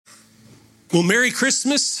Well, Merry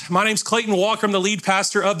Christmas. My name's Clayton Walker. I'm the lead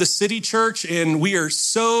pastor of the City Church, and we are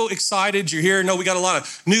so excited you're here. I know we got a lot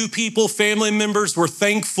of new people, family members. We're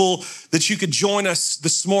thankful that you could join us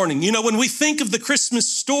this morning. You know, when we think of the Christmas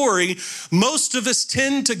story, most of us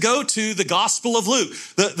tend to go to the Gospel of Luke,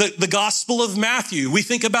 the Gospel of Matthew. We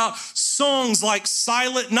think about songs like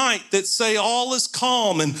Silent Night that say all is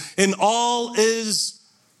calm and all is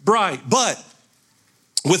bright. But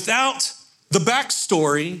without the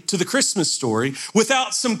backstory to the Christmas story,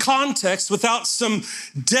 without some context, without some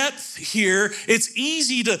depth here, it's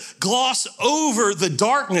easy to gloss over the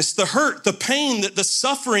darkness, the hurt, the pain, the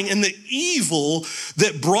suffering, and the evil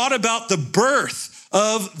that brought about the birth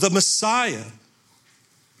of the Messiah.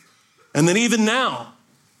 And then even now,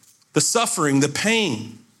 the suffering, the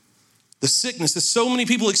pain, the sickness that so many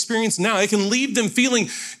people experience now, it can leave them feeling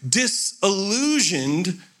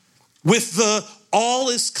disillusioned with the all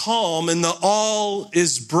is calm and the all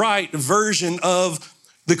is bright version of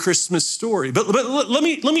the Christmas story. But let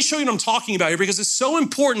me show you what I'm talking about here, because it's so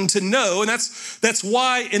important to know. And that's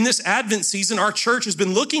why in this Advent season, our church has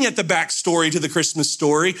been looking at the backstory to the Christmas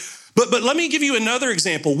story. But let me give you another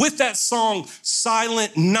example with that song,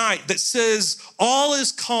 Silent Night, that says, all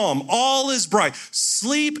is calm, all is bright,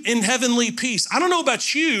 sleep in heavenly peace. I don't know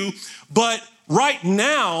about you, but right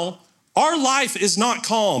now, our life is not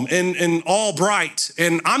calm and all bright,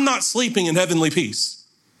 and I'm not sleeping in heavenly peace.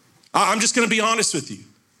 I'm just going to be honest with you.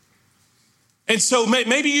 And so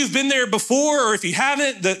maybe you've been there before, or if you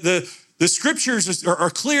haven't, the scriptures are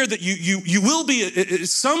clear that you will be at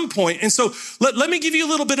some point. And so let me give you a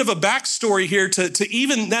little bit of a backstory here to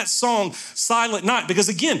even that song, Silent Night, because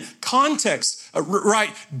again, context,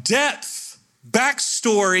 right, depth,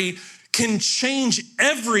 backstory can change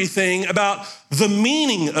everything about the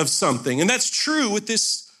meaning of something. And that's true with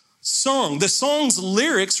this song. The song's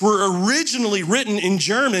lyrics were originally written in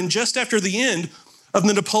German just after the end of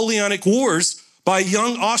the Napoleonic Wars by a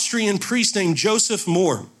young Austrian priest named Joseph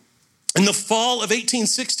Mohr. In the fall of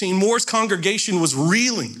 1816, Mohr's congregation was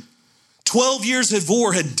reeling. 12 years of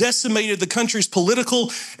war had decimated the country's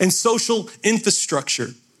political and social infrastructure.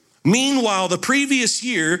 Meanwhile, the previous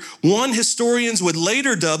year, one historians would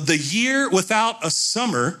later dub the year without a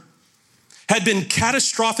summer, had been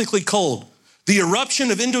catastrophically cold. The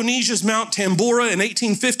eruption of Indonesia's Mount Tambora in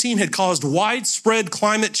 1815 had caused widespread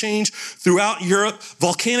climate change throughout Europe.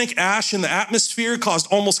 Volcanic ash in the atmosphere caused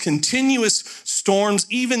almost continuous storms,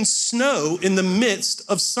 even snow in the midst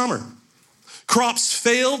of summer. Crops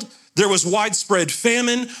failed. There was widespread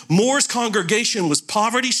famine. Mohr's congregation was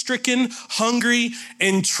poverty-stricken, hungry,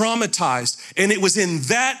 and traumatized. And it was in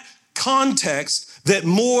that context that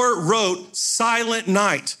Mohr wrote Silent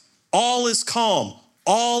Night. All is calm,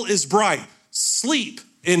 all is bright. Sleep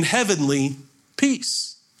in heavenly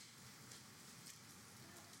peace.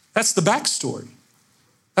 That's the backstory.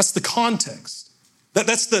 That's the context.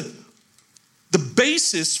 That's the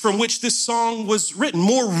basis from which this song was written.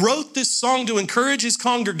 Mohr wrote this song to encourage his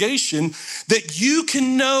congregation that you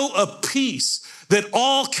can know a peace, that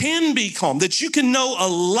all can be calm, that you can know a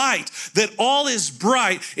light, that all is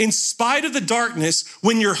bright in spite of the darkness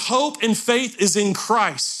when your hope and faith is in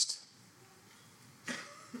Christ.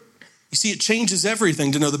 You see, it changes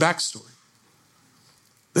everything to know the backstory.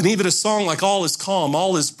 Then even a song like all is calm,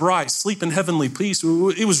 all is bright, sleep in heavenly peace,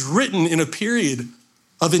 it was written in a period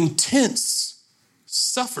of intense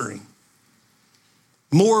suffering.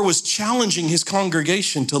 Mohr was challenging his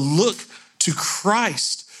congregation to look to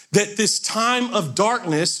Christ, that this time of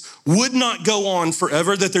darkness would not go on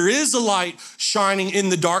forever, that there is a light shining in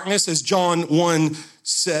the darkness, as John 1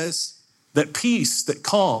 says, that peace, that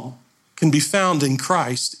calm can be found in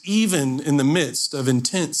Christ, even in the midst of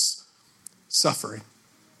intense suffering.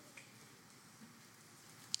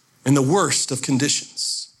 In the worst of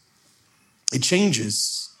conditions. It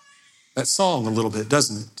changes that song a little bit,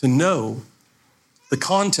 doesn't it? To know the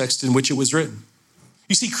context in which it was written.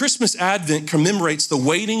 You see, Christmas Advent commemorates the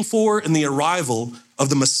waiting for and the arrival of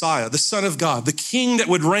the Messiah, the Son of God, the King that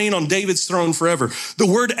would reign on David's throne forever. The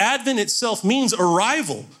word Advent itself means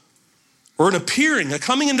arrival, or an appearing, a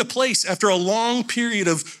coming into place after a long period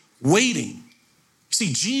of waiting. You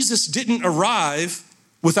see, Jesus didn't arrive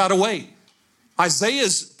without a wait.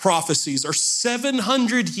 Isaiah's prophecies are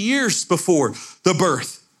 700 years before the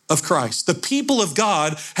birth of Christ. The people of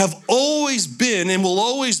God have always been and will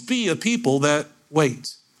always be a people that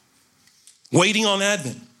wait. Waiting on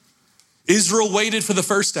Advent. Israel waited for the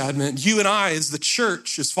first Advent. You and I, as the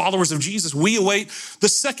church, as followers of Jesus, we await the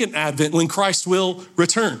second Advent when Christ will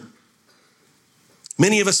return.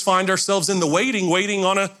 Many of us find ourselves in the waiting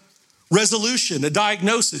on a resolution, a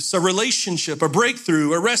diagnosis, a relationship, a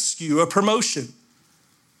breakthrough, a rescue, a promotion.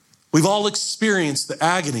 We've all experienced the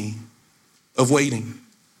agony of waiting.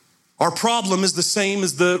 Our problem is the same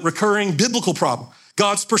as the recurring biblical problem.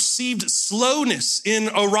 God's perceived slowness in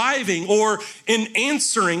arriving or in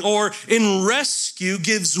answering or in rescue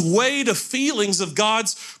gives way to feelings of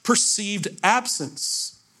God's perceived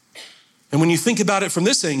absence. And when you think about it from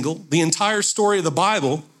this angle, the entire story of the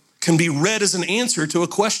Bible can be read as an answer to a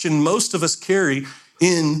question most of us carry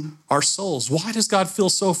in our souls. Why does God feel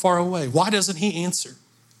so far away? Why doesn't he answer?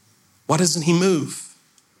 Why doesn't he move?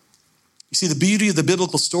 You see, the beauty of the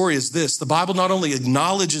biblical story is this. The Bible not only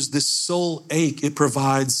acknowledges this soul ache, it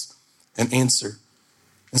provides an answer.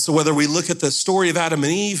 And so whether we look at the story of Adam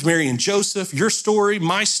and Eve, Mary and Joseph, your story,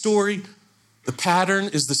 my story, the pattern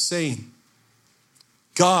is the same.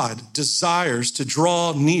 God desires to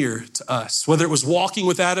draw near to us, whether it was walking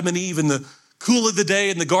with Adam and Eve in the cool of the day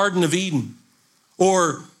in the Garden of Eden,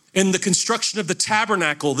 or in the construction of the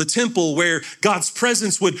tabernacle, the temple where God's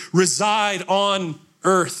presence would reside on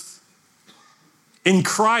earth. In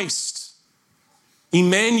Christ,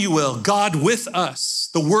 Emmanuel, God with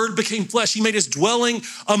us, the Word became flesh. He made his dwelling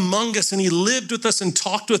among us and he lived with us and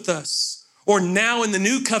talked with us. Or now in the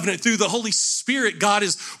new covenant through the Holy Spirit, God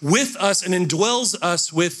is with us and indwells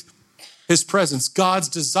us with his presence. God's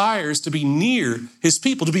desires to be near his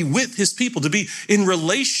people, to be with his people, to be in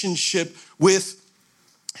relationship with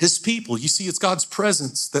his people. You see, it's God's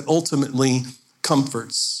presence that ultimately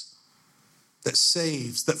comforts, that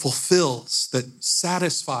saves, that fulfills, that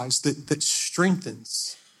satisfies, that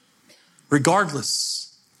strengthens,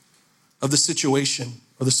 regardless of the situation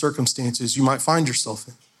or the circumstances you might find yourself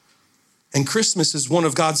in. And Christmas is one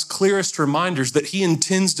of God's clearest reminders that he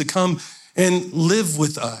intends to come and live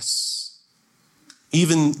with us,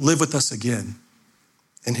 even live with us again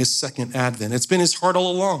in his second advent. It's been his heart all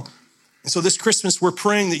along. And so this Christmas, we're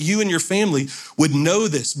praying that you and your family would know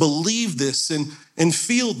this, believe this, and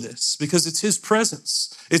feel this, because it's his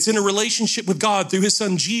presence. It's in a relationship with God through his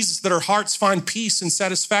son Jesus that our hearts find peace and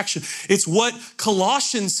satisfaction. It's what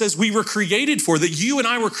Colossians says we were created for, that you and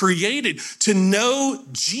I were created to know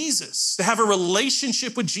Jesus, to have a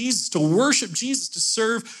relationship with Jesus, to worship Jesus, to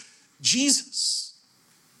serve Jesus.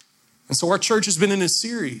 And so our church has been in a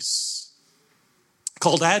series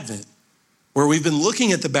called Advent, where we've been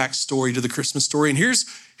looking at the backstory to the Christmas story. And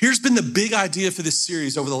here's been the big idea for this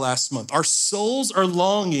series over the last month. Our souls are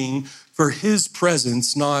longing for his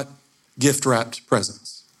presence, not gift-wrapped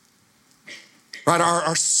presents. Right?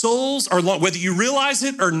 Our souls are long, whether you realize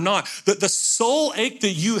it or not, the soul ache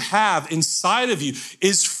that you have inside of you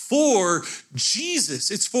is for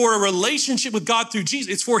Jesus. It's for a relationship with God through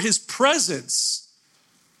Jesus. It's for his presence,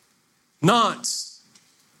 not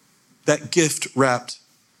that gift-wrapped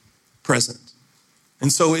present.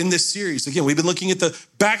 And so in this series, again, we've been looking at the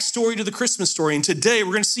backstory to the Christmas story. And today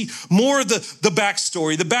we're going to see more of the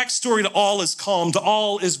backstory to all is calm, to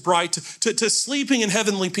all is bright, to sleeping in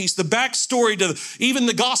heavenly peace, the backstory to even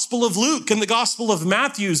the Gospel of Luke and the Gospel of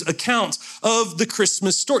Matthew's account of the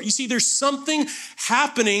Christmas story. You see, there's something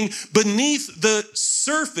happening beneath the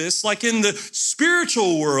surface, like in the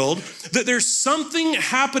spiritual world, that there's something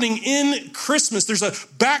happening in Christmas. There's a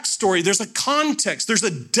backstory, there's a context, there's a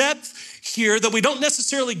depth here that we don't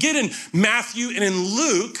necessarily get in Matthew and in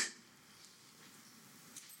Luke,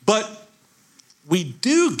 but we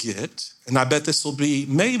do get, and I bet this will be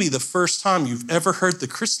maybe the first time you've ever heard the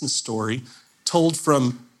Christmas story told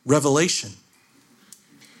from Revelation.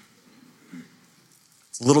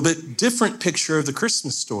 It's a little bit different picture of the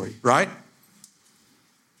Christmas story, right?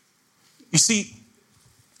 You see,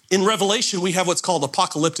 in Revelation, we have what's called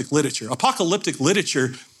apocalyptic literature. Apocalyptic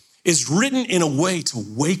literature is written in a way to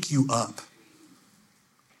wake you up.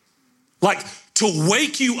 Like to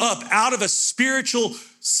wake you up out of a spiritual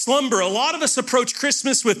slumber. A lot of us approach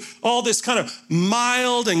Christmas with all this kind of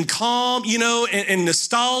mild and calm, and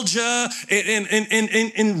nostalgia.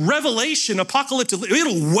 And Revelation, apocalyptic,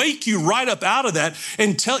 it'll wake you right up out of that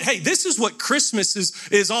and tell, hey, this is what Christmas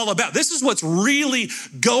is all about. This is what's really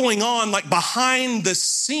going on, like behind the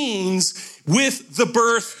scenes with the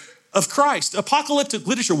birth of Christ. Apocalyptic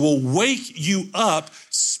literature will wake you up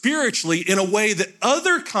spiritually in a way that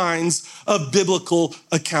other kinds of biblical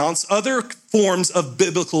accounts, other forms of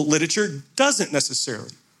biblical literature doesn't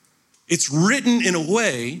necessarily. It's written in a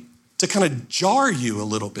way to kind of jar you a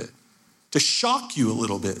little bit, to shock you a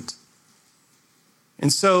little bit.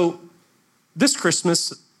 And so this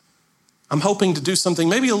Christmas, I'm hoping to do something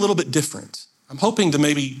maybe a little bit different. I'm hoping to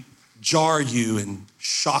maybe jar you and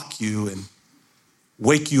shock you and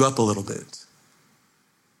wake you up a little bit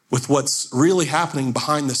with what's really happening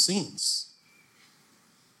behind the scenes.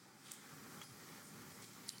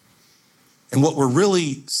 And what we're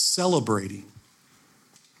really celebrating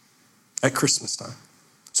at Christmas time.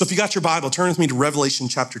 So if you got your Bible, turn with me to Revelation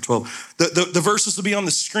chapter 12. The verses will be on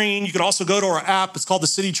the screen. You can also go to our app. It's called the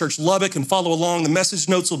City Church Lubbock and follow along. The message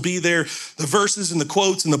notes will be there. The verses and the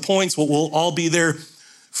quotes and the points will all be there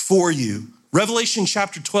for you. Revelation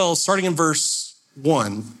chapter 12, starting in verse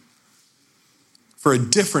 1, for a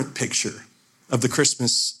different picture of the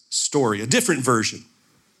Christmas story, a different version.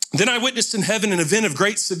 Then I witnessed in heaven an event of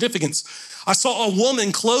great significance. I saw a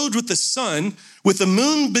woman clothed with the sun, with the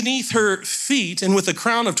moon beneath her feet, and with a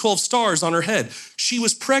crown of 12 stars on her head. She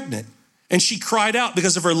was pregnant, and she cried out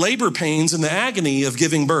because of her labor pains and the agony of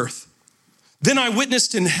giving birth. Then I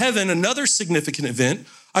witnessed in heaven another significant event.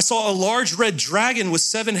 I saw a large red dragon with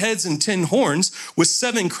 7 heads and 10 horns, with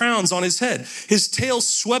 7 crowns on his head. His tail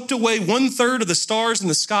swept away 1/3 of the stars in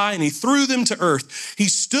the sky, and he threw them to earth. He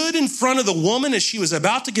stood in front of the woman as she was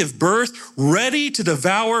about to give birth, ready to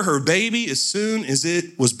devour her baby as soon as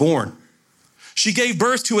it was born. She gave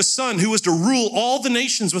birth to a son who was to rule all the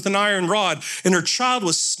nations with an iron rod, and her child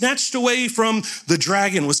was snatched away from the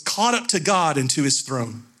dragon, was caught up to God and to his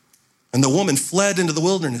throne. And the woman fled into the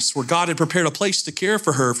wilderness where God had prepared a place to care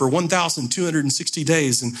for her for 1,260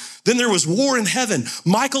 days. And then there was war in heaven.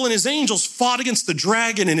 Michael and his angels fought against the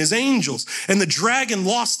dragon and his angels. And the dragon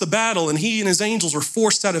lost the battle, and he and his angels were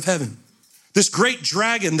forced out of heaven. This great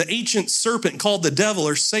dragon, the ancient serpent called the devil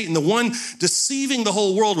or Satan, the one deceiving the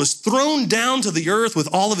whole world, was thrown down to the earth with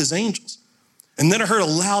all of his angels. And then I heard a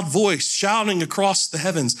loud voice shouting across the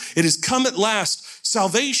heavens, "It has come at last,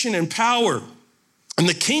 salvation and power, and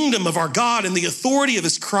the kingdom of our God and the authority of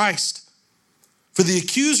his Christ. For the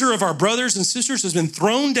accuser of our brothers and sisters has been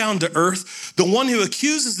thrown down to earth, the one who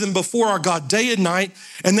accuses them before our God day and night,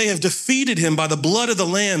 and they have defeated him by the blood of the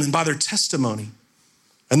Lamb and by their testimony.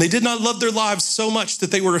 And they did not love their lives so much that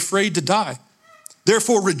they were afraid to die.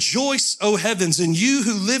 Therefore rejoice, O heavens, and you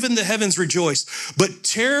who live in the heavens rejoice. But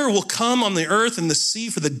terror will come on the earth and the sea,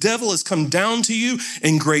 for the devil has come down to you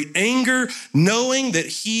in great anger, knowing that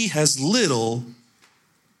he has little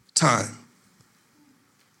time."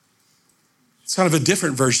 It's kind of a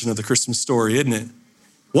different version of the Christmas story, isn't it?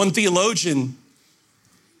 One theologian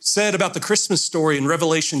said about the Christmas story in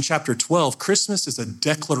Revelation chapter 12, Christmas is a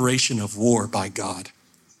declaration of war by God.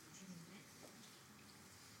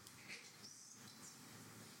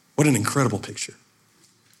 What an incredible picture.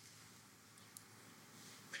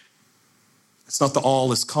 It's not the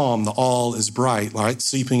all is calm, the all is bright, right?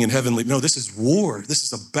 Sleeping in heavenly. No, this is war. This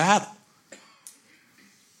is a battle.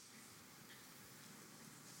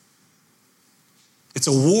 It's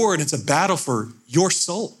a war and it's a battle for your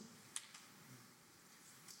soul,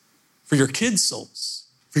 for your kids' souls,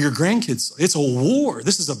 for your grandkids' souls. It's a war.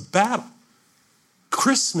 This is a battle.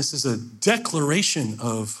 Christmas is a declaration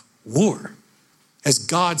of war as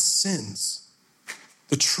God sends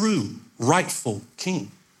the true, rightful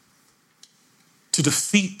king to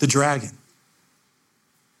defeat the dragon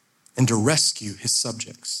and to rescue his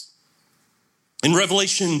subjects. In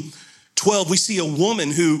Revelation 12, we see a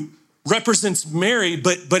woman who represents Mary,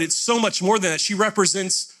 but it's so much more than that. She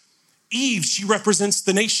represents Eve. She represents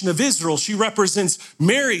the nation of Israel. She represents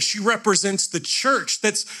Mary. She represents the church.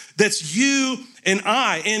 That's you and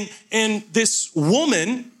I. And this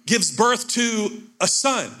woman gives birth to a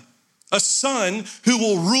son who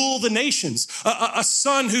will rule the nations, a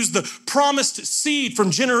son who's the promised seed from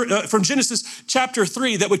Genesis chapter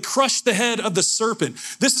 3 that would crush the head of the serpent.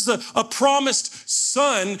 This is a promised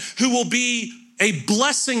son who will be a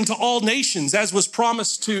blessing to all nations, as was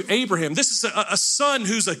promised to Abraham. This is a son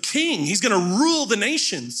who's a king. He's going to rule the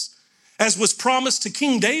nations, as was promised to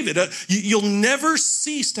King David. You'll never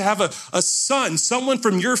cease to have a son, someone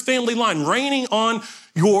from your family line, reigning on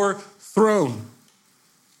your throne.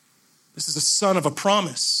 This is a son of a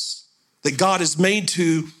promise that God has made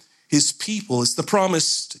to his people. It's the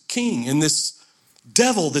promised king. And this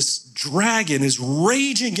devil, this dragon, is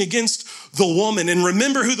raging against the woman. And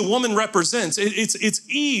remember who the woman represents. It's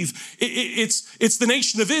Eve. It's the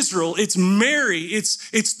nation of Israel. It's Mary.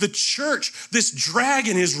 It's the church. This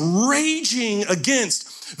dragon is raging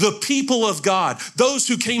against the people of God, those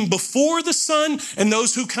who came before the Son and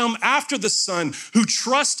those who come after the Son, who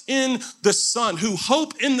trust in the Son, who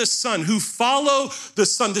hope in the Son, who follow the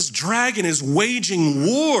Son. This dragon is waging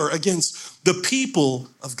war against the people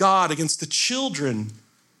of God, against the children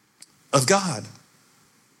of God.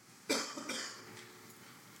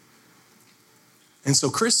 And so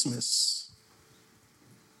Christmas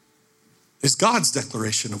is God's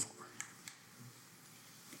declaration of war,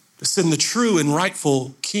 to send the true and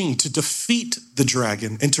rightful king to defeat the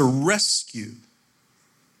dragon and to rescue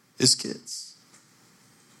his kids.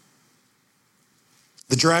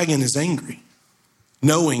 The dragon is angry,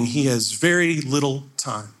 knowing he has very little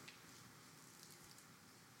time.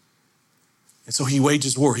 And so he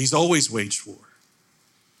wages war. He's always waged war.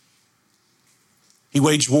 He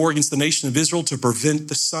waged war against the nation of Israel to prevent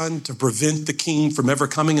the son, to prevent the king from ever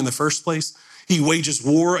coming in the first place. He wages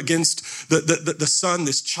war against the son,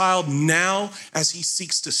 this child, now as he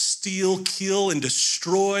seeks to steal, kill, and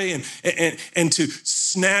destroy and to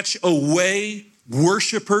snatch away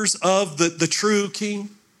worshipers of the true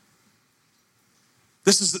king.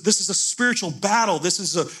 This is a spiritual battle. This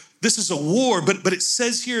is a war. But it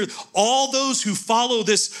says here, all those who follow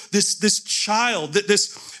this child,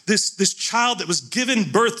 this child that was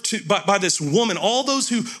given birth to by this woman, all those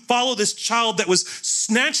who follow this child that was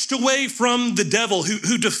snatched away from the devil,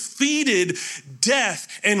 who defeated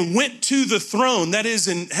death and went to the throne, that is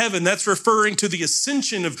in heaven. That's referring to the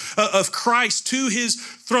ascension of Christ to his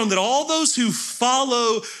throne, that all those who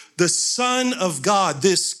follow the Son of God,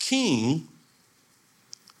 this King,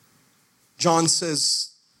 John says,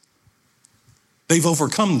 they've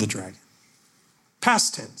overcome the dragon.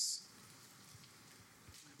 Past tense.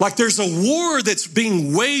 Like there's a war that's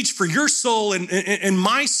being waged for your soul and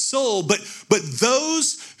my soul, but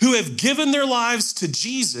those who have given their lives to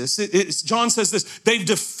Jesus, John says this, they've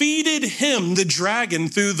defeated him, the dragon,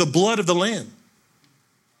 through the blood of the Lamb.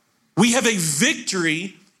 We have a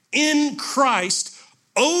victory in Christ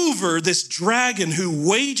over this dragon who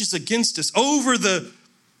wages against us, over the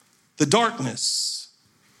darkness,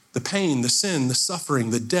 the pain, the sin, the suffering,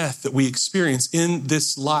 the death that we experience in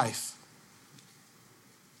this life.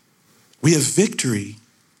 We have victory.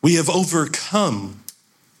 We have overcome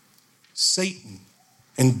Satan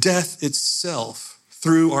and death itself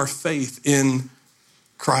through our faith in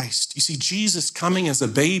Christ. You see, Jesus coming as a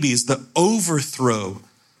baby is the overthrow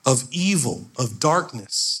of evil, of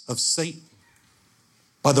darkness, of Satan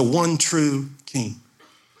by the one true King.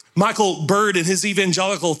 Michael Bird, in his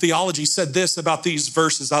evangelical theology, said this about these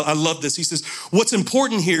verses. I love this. He says, what's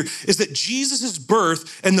important here is that Jesus'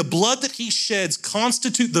 birth and the blood that he sheds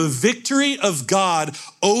constitute the victory of God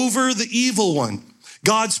over the evil one.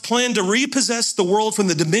 God's plan to repossess the world from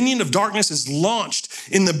the dominion of darkness is launched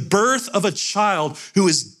in the birth of a child who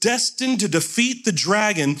is destined to defeat the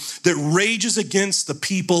dragon that rages against the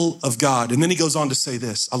people of God. And then he goes on to say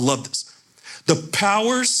this. I love this. The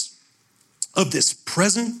powers of this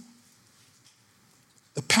present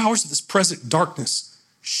darkness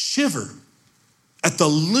shiver at the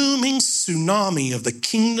looming tsunami of the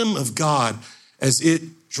kingdom of God as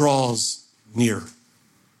it draws near.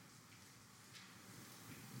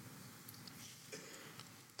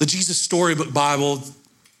 The Jesus Storybook Bible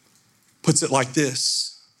puts it like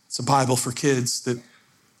this. It's a Bible for kids that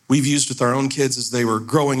we've used with our own kids as they were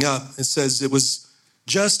growing up. It says it was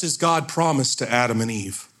just as God promised to Adam and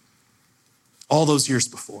Eve all those years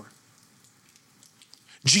before.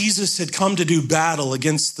 Jesus had come to do battle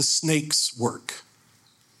against the snake's work.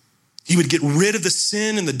 He would get rid of the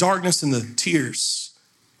sin and the darkness and the tears,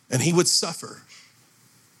 and he would suffer,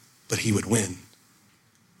 but he would win.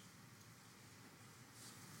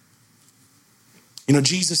 You know,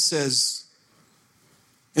 Jesus says,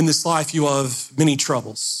 in this life you will have many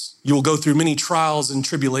troubles. You will go through many trials and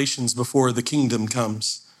tribulations before the kingdom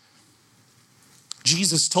comes.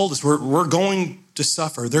 Jesus told us we're going to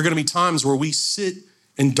suffer. There are going to be times where we sit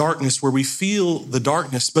in darkness, where we feel the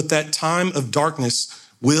darkness, but that time of darkness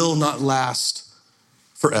will not last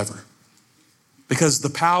forever. Because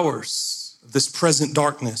the powers of this present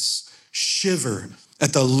darkness shiver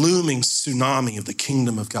at the looming tsunami of the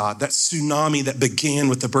kingdom of God, that tsunami that began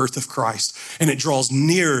with the birth of Christ, and it draws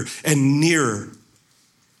nearer and nearer.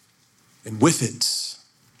 And with it,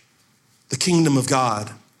 the kingdom of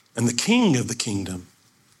God and the King of the kingdom,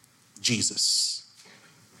 Jesus.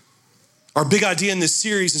 Our big idea in this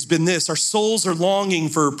series has been this: our souls are longing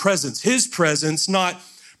for presence, his presence, not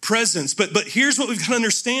presence. But here's what we've got to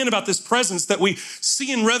understand about this presence that we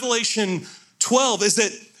see in Revelation 12 is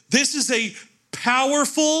that this is a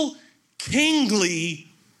powerful, kingly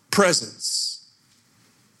presence.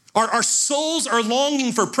 Our souls are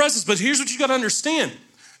longing for presence, but here's what you got to understand.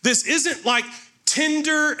 This isn't like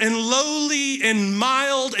tender and lowly and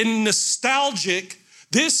mild and nostalgic.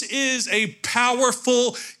 This is a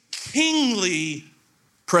powerful, kingly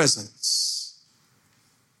presence.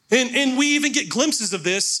 And we even get glimpses of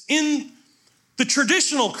this in the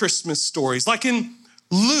traditional Christmas stories, like in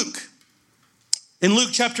Luke. In Luke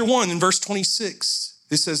chapter 1, in verse 26,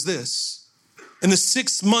 it says this: in the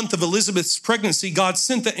 6th month of Elizabeth's pregnancy, God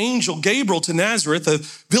sent the angel Gabriel to Nazareth, a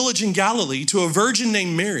village in Galilee, to a virgin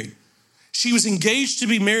named Mary. She was engaged to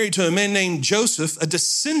be married to a man named Joseph, a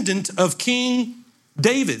descendant of King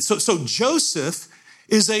David. So Joseph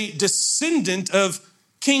is a descendant of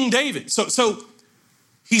King David. So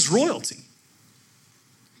he's royalty.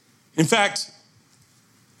 In fact,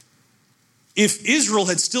 if Israel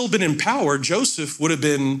had still been in power, Joseph would have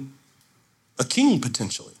been a king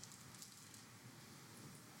potentially.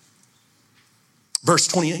 Verse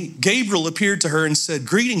 28, Gabriel appeared to her and said,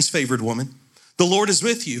 "Greetings, favored woman. The Lord is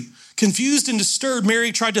with you." Confused and disturbed,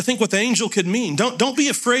 Mary tried to think what the angel could mean. Don't be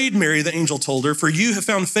afraid, Mary, the angel told her, for you have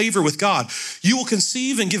found favor with God. You will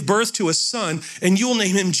conceive and give birth to a son, and you will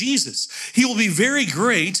name him Jesus. He will be very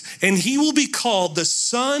great, and he will be called the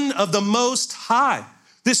Son of the Most High.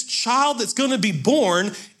 This child that's going to be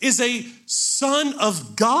born is a son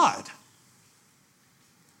of God.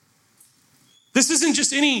 This isn't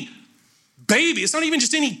just any baby. It's not even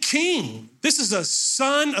just any king. This is a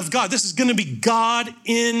son of God. This is going to be God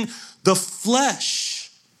in the flesh.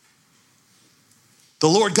 The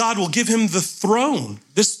Lord God will give him the throne.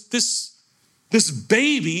 This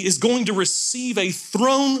baby is going to receive a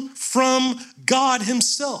throne from God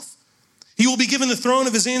himself. He will be given the throne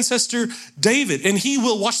of his ancestor David, and he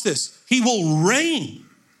will, watch this, he will reign.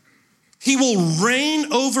 He will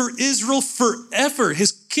reign over Israel forever.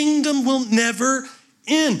 His kingdom will never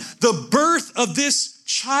end. The birth of this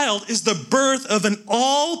child is the birth of an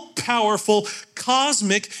all-powerful,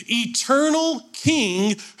 cosmic, eternal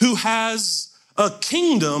king who has a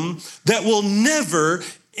kingdom that will never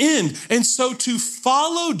end. And so to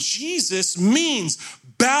follow Jesus means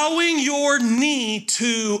bowing your knee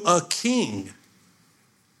to a king,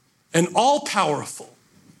 an all-powerful,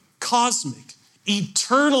 cosmic,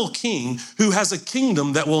 eternal king who has a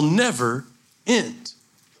kingdom that will never end.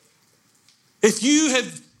 If you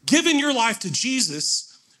have given your life to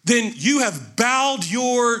Jesus, then you have bowed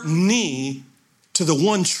your knee to the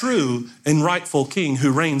one true and rightful king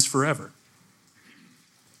who reigns forever.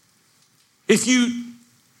 If you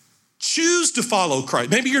choose to follow Christ,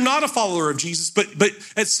 maybe you're not a follower of Jesus, but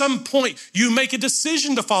at some point you make a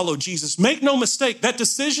decision to follow Jesus. Make no mistake, that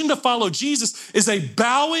decision to follow Jesus is a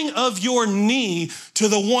bowing of your knee to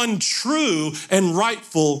the one true and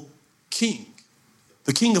rightful king,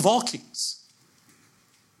 the King of all kings.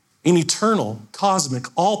 An eternal, cosmic,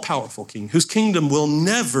 all-powerful king whose kingdom will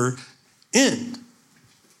never end.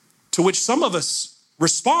 To which some of us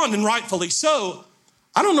respond, and rightfully so,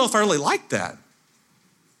 I don't know if I really like that.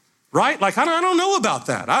 Right? Like, I don't know about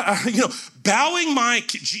that. Bowing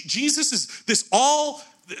Jesus is this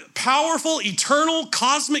all-powerful, eternal,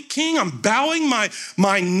 cosmic king. I'm bowing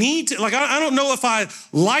my knee to, I don't know if I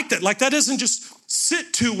like that. Like, that doesn't just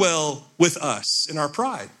sit too well with us in our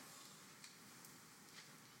pride.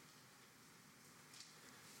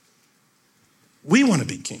 We want to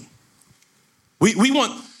be king. We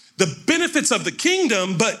want the benefits of the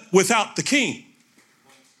kingdom, but without the king.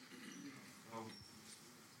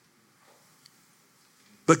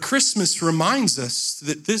 But Christmas reminds us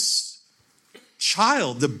that this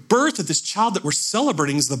child, the birth of this child that we're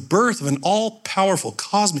celebrating, is the birth of an all-powerful,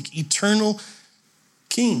 cosmic, eternal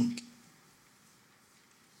king.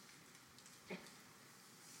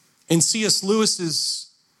 In C.S. Lewis's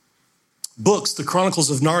books, The Chronicles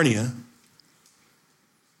of Narnia,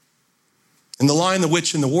 in The Lion, the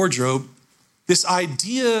Witch, and the Wardrobe, this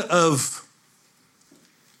idea of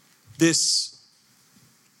this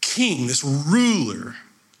king, this ruler,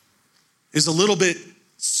 is a little bit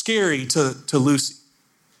scary to Lucy.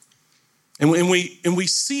 And we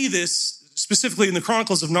see this specifically in the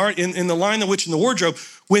Chronicles of Narnia, in The Lion, the Witch, and the Wardrobe,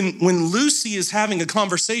 when Lucy is having a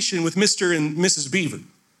conversation with Mr. and Mrs. Beaver.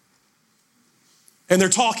 And they're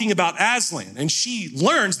talking about Aslan, and she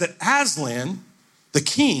learns that Aslan, the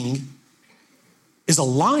king, is a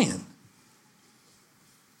lion.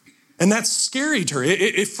 And that's scary to her.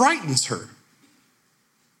 It frightens her.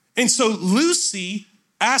 And so Lucy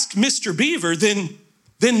asked Mr. Beaver, then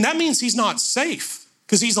that means he's not safe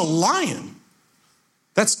because he's a lion.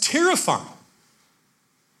 That's terrifying.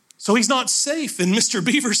 So he's not safe. And Mr.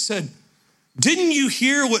 Beaver said, "Didn't you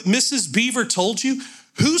hear what Mrs. Beaver told you?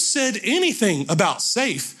 Who said anything about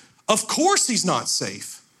safe? Of course he's not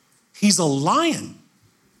safe. He's a lion."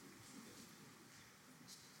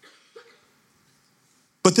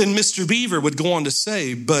 But then Mr. Beaver would go on to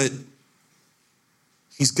say, "But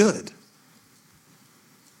he's good.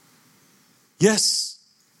 Yes,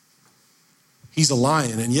 he's a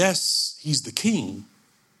lion, and yes, he's the king,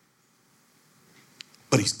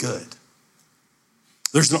 but he's good."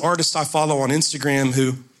 There's an artist I follow on Instagram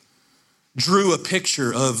who drew a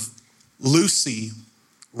picture of Lucy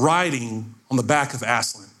riding on the back of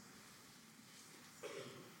Aslan.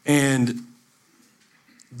 And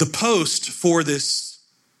the post for this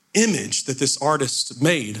image that this artist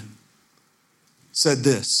made said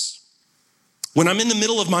this: "When I'm in the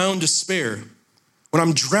middle of my own despair, when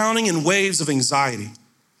I'm drowning in waves of anxiety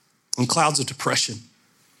and clouds of depression,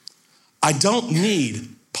 I don't need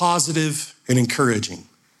positive and encouraging.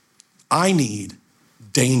 I need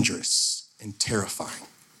dangerous and terrifying.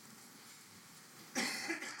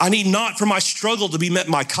 I need not for my struggle to be met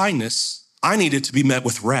by kindness. I need it to be met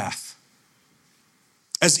with wrath.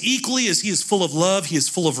 As equally as he is full of love, he is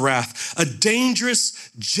full of wrath, a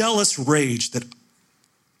dangerous, jealous rage that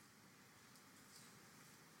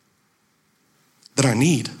I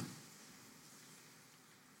need.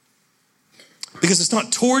 Because it's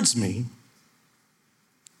not towards me,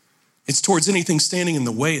 it's towards anything standing in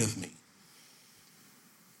the way of me.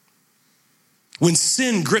 When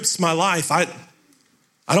sin grips my life, I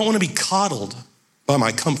don't want to be coddled by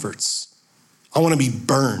my comforts. I want to be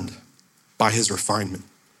burned by his refinement.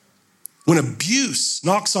 When abuse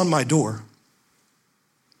knocks on my door,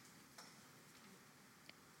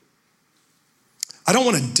 I don't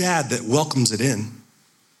want a dad that welcomes it in.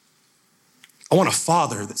 I want a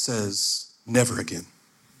father that says, never again.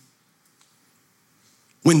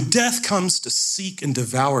 When death comes to seek and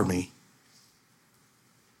devour me,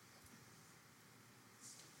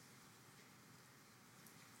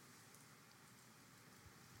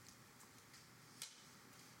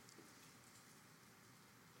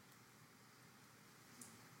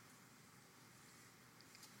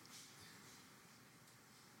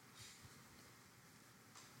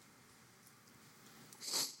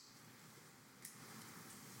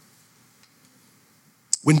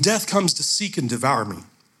 when death comes to seek and devour me,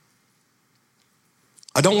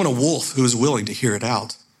 I don't want a wolf who is willing to hear it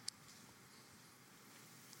out.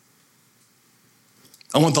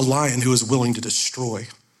 I want the lion who is willing to destroy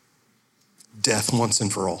death once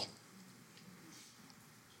and for all.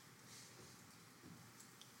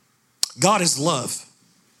 God is love.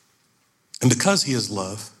 And because he is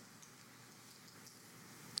love,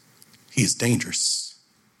 he is dangerous.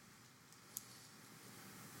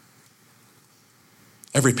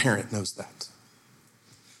 Every parent knows that.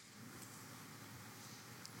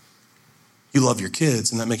 You love your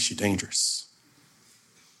kids, and that makes you dangerous.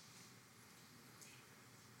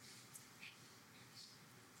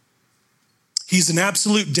 He's an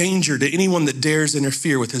absolute danger to anyone that dares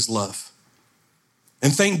interfere with his love.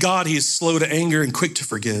 And thank God he is slow to anger and quick to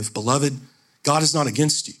forgive. Beloved, God is not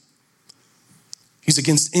against you. He's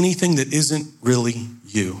against anything that isn't really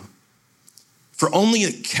you. For only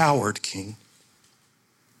a coward king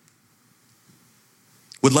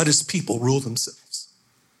would let his people rule themselves.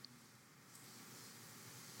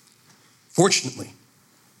 Fortunately,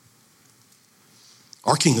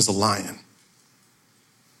 our king is a lion.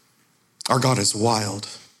 Our God is wild.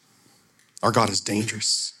 Our God is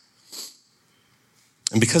dangerous.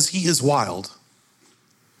 And because he is wild,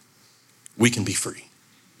 we can be free.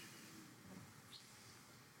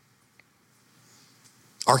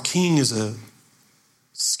 Our king is a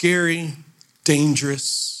scary,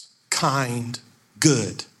 dangerous, kind,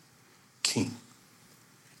 good king.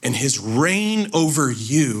 And his reign over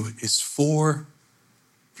you is for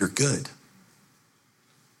your good.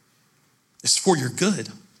 It's for your good.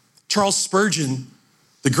 Charles Spurgeon,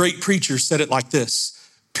 the great preacher, said it like this: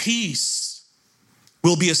 peace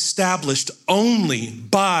will be established only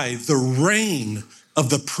by the reign of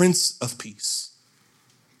the Prince of Peace.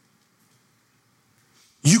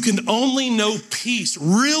 You can only know peace,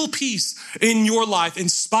 real peace in your life, in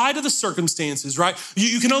spite of the circumstances, right?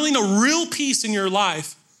 You can only know real peace in your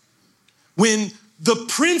life when the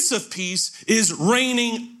Prince of Peace is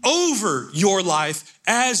reigning over your life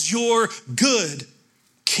as your good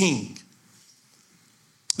king.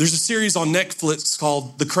 There's a series on Netflix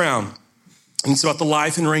called The Crown, and it's about the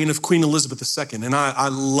life and reign of Queen Elizabeth II, and I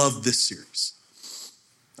love this series.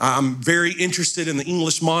 I'm very interested in the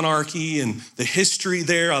English monarchy and the history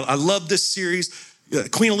there. I love this series.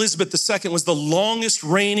 Queen Elizabeth II was the longest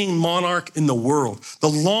reigning monarch in the world, the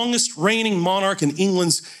longest reigning monarch in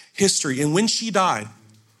England's history. And when she died,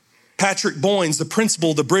 Patrick Boynes, the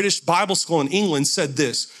principal of the British Bible School in England, said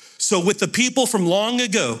this: so with the people from long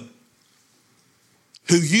ago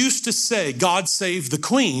who used to say, God save the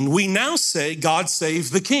Queen, we now say, God save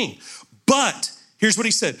the King. But here's what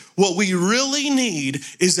he said: what we really need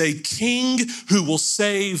is a king who will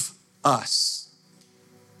save us.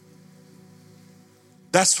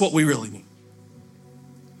 That's what we really need.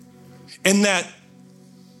 And that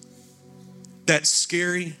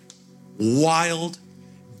scary, wild,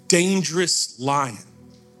 dangerous lion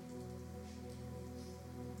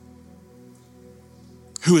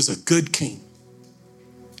who is a good king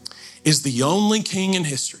is the only king in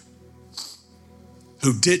history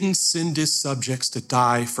who didn't send his subjects to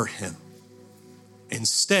die for him.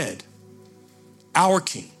 Instead, our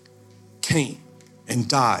king came and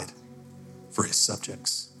died for his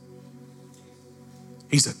subjects.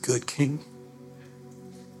 He's a good king.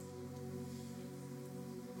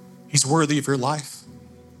 He's worthy of your life.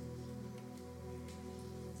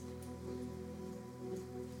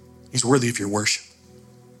 He's worthy of your worship.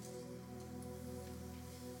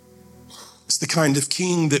 It's the kind of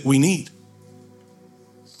king that we need.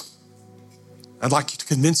 I'd like to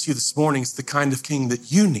convince you this morning it's the kind of king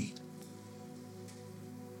that you need.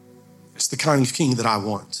 It's the kind of king that I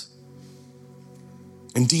want.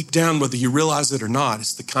 And deep down, whether you realize it or not,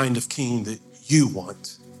 it's the kind of king that you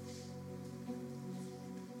want.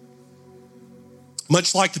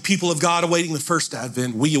 Much like the people of God awaiting the first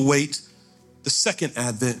advent, we await the second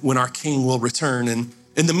advent when our king will return. And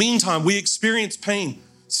in the meantime, we experience pain,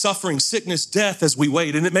 suffering, sickness, death as we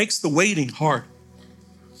wait, and it makes the waiting hard.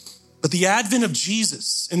 But the advent of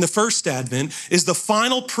Jesus in the first advent is the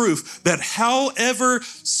final proof that however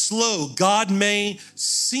slow God may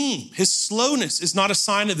seem, his slowness is not a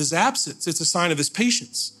sign of his absence, it's a sign of his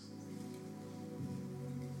patience.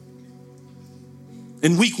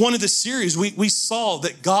 In week 1 of this series, we saw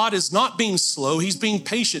that God is not being slow, he's being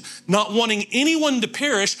patient, not wanting anyone to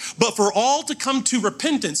perish, but for all to come to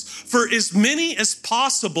repentance, for as many as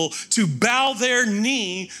possible to bow their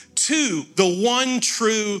knee to the one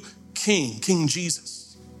true King, King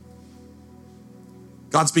Jesus.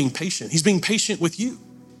 God's being patient. He's being patient with you.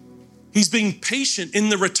 He's being patient in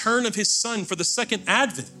the return of his son for the second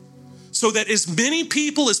advent, so that as many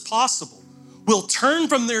people as possible will turn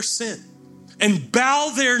from their sin and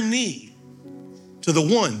bow their knee to the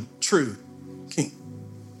one true King.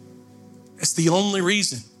 That's the only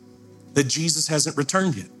reason that Jesus hasn't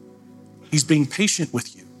returned yet. He's being patient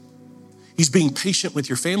with you. He's being patient with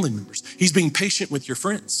your family members. He's being patient with your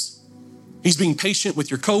friends. He's being patient with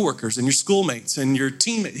your coworkers and your schoolmates and your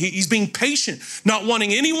teammates. He's being patient, not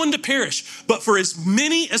wanting anyone to perish, but for as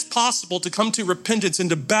many as possible to come to repentance and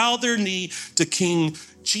to bow their knee to King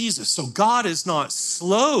Jesus. So God is not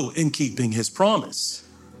slow in keeping his promise.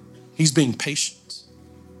 He's being patient.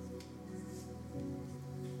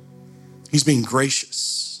 He's being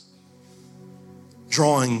gracious,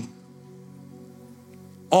 drawing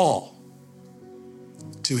all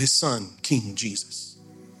to his son, King Jesus.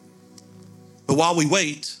 But while we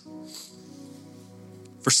wait,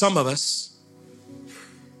 for some of us,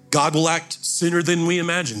 God will act sooner than we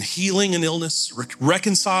imagine, healing an illness,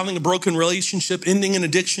 reconciling a broken relationship, ending an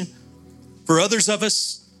addiction. For others of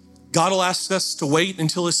us, God will ask us to wait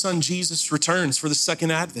until his son Jesus returns for the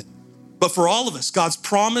second advent. But for all of us, God's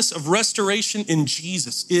promise of restoration in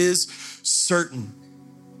Jesus is certain.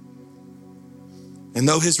 And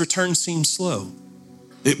though his return seems slow,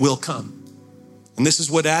 it will come. And this is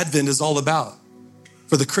what Advent is all about.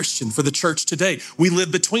 For the Christian, for the church today. We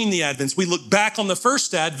live between the Advents. We look back on the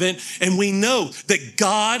first Advent and we know that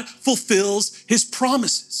God fulfills his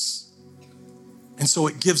promises. And so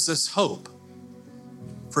it gives us hope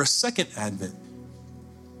for a second Advent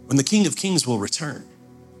when the King of Kings will return.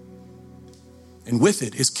 And with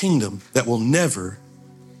it, his kingdom that will never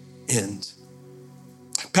end.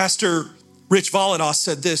 Pastor Rich Valados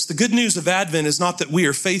said this: the good news of Advent is not that we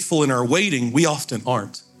are faithful in our waiting. We often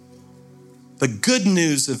aren't. The good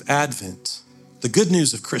news of Advent, the good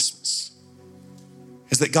news of Christmas,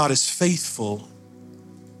 is that God is faithful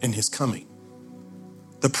in his coming.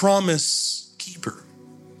 The promise keeper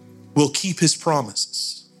will keep his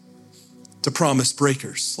promises to promise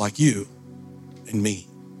breakers like you and me.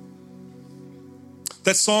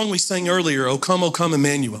 That song we sang earlier, O Come,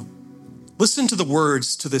 Emmanuel. Listen to the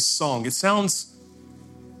words to this song. It sounds,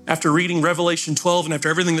 after reading Revelation 12 and after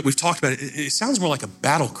everything that we've talked about, it sounds more like a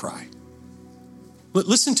battle cry.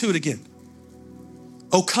 Listen to it again.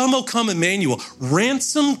 O come, Emmanuel,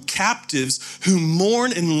 ransom captives who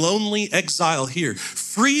mourn in lonely exile here.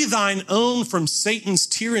 Free thine own from Satan's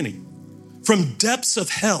tyranny. From depths of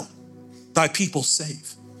hell, thy people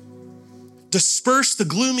save. Disperse the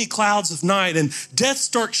gloomy clouds of night and death's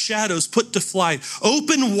dark shadows put to flight.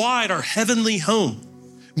 Open wide our heavenly home.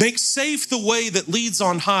 Make safe the way that leads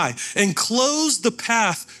on high and close the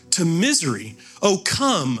path to misery. O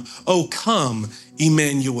come,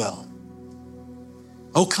 Emmanuel.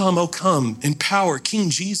 O come, empower King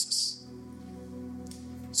Jesus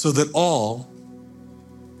so that all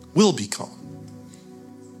will be calm,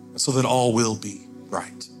 so that all will be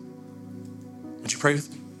right. Would you pray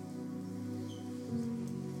with me?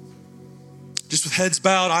 Just with heads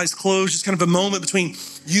bowed, eyes closed, just kind of a moment between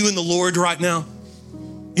you and the Lord right now.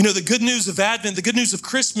 You know, the good news of Advent, the good news of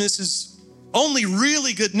Christmas is only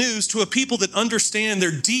really good news to a people that understand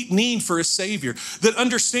their deep need for a Savior, that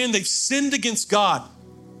understand they've sinned against God,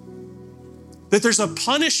 that there's a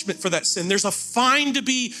punishment for that sin. There's a fine to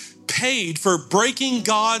be paid for breaking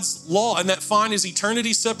God's law, and that fine is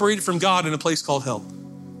eternity separated from God in a place called hell.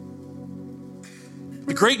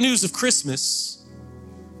 The great news of Christmas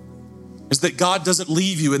is that God doesn't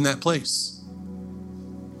leave you in that place.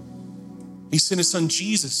 He sent his son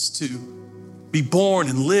Jesus to be born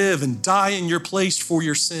and live and die in your place for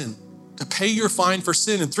your sin, to pay your fine for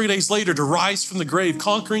sin, and 3 days later to rise from the grave,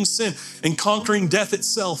 conquering sin and conquering death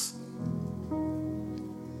itself.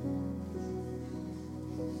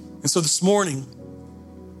 And so this morning,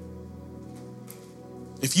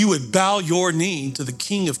 if you would bow your knee to the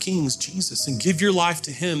King of Kings, Jesus, and give your life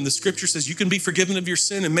to him, the scripture says you can be forgiven of your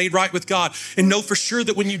sin and made right with God, and know for sure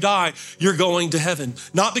that when you die, you're going to heaven.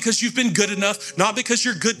 Not because you've been good enough, not because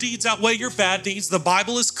your good deeds outweigh your bad deeds. The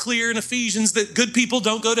Bible is clear in Ephesians that good people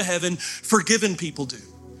don't go to heaven, forgiven people do.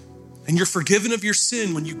 And you're forgiven of your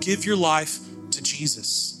sin when you give your life to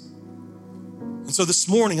Jesus. And so this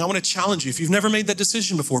morning, I want to challenge you. If you've never made that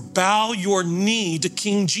decision before, bow your knee to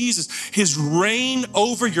King Jesus. His reign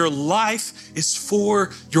over your life is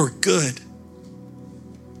for your good.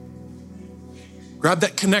 Grab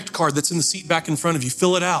that Connect card that's in the seat back in front of you.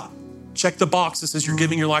 Fill it out. Check the box that says you're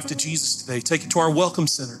giving your life to Jesus today. Take it to our Welcome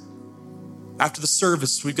Center. After the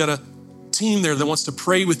service, we've got a team there that wants to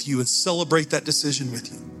pray with you and celebrate that decision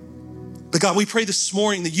with you. But God, we pray this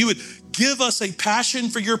morning that you would give us a passion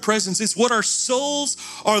for your presence. It's what our souls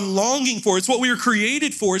are longing for. It's what we were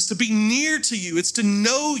created for. It's to be near to you. It's to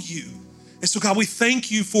know you. And so God, we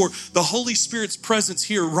thank you for the Holy Spirit's presence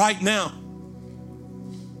here right now.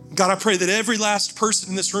 God, I pray that every last person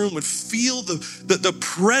in this room would feel the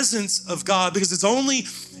presence of God, because it's only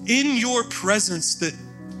in your presence that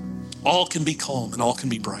all can be calm and all can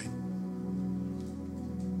be bright.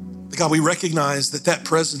 God, we recognize that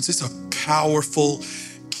presence is a powerful,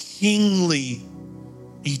 kingly,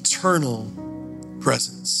 eternal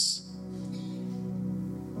presence.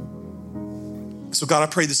 So God, I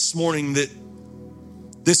pray this morning that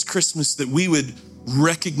this Christmas that we would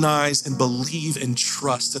recognize and believe and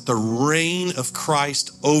trust that the reign of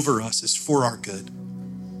Christ over us is for our good.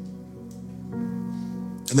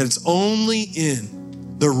 And that it's only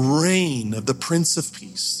in the reign of the Prince of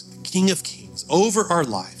Peace, the King of Kings, over our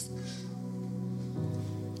life,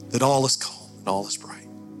 that all is calm and all is bright.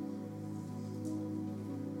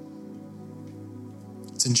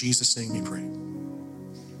 It's in Jesus' name we pray.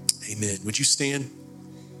 Amen. Would you stand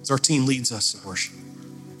as our team leads us in worship?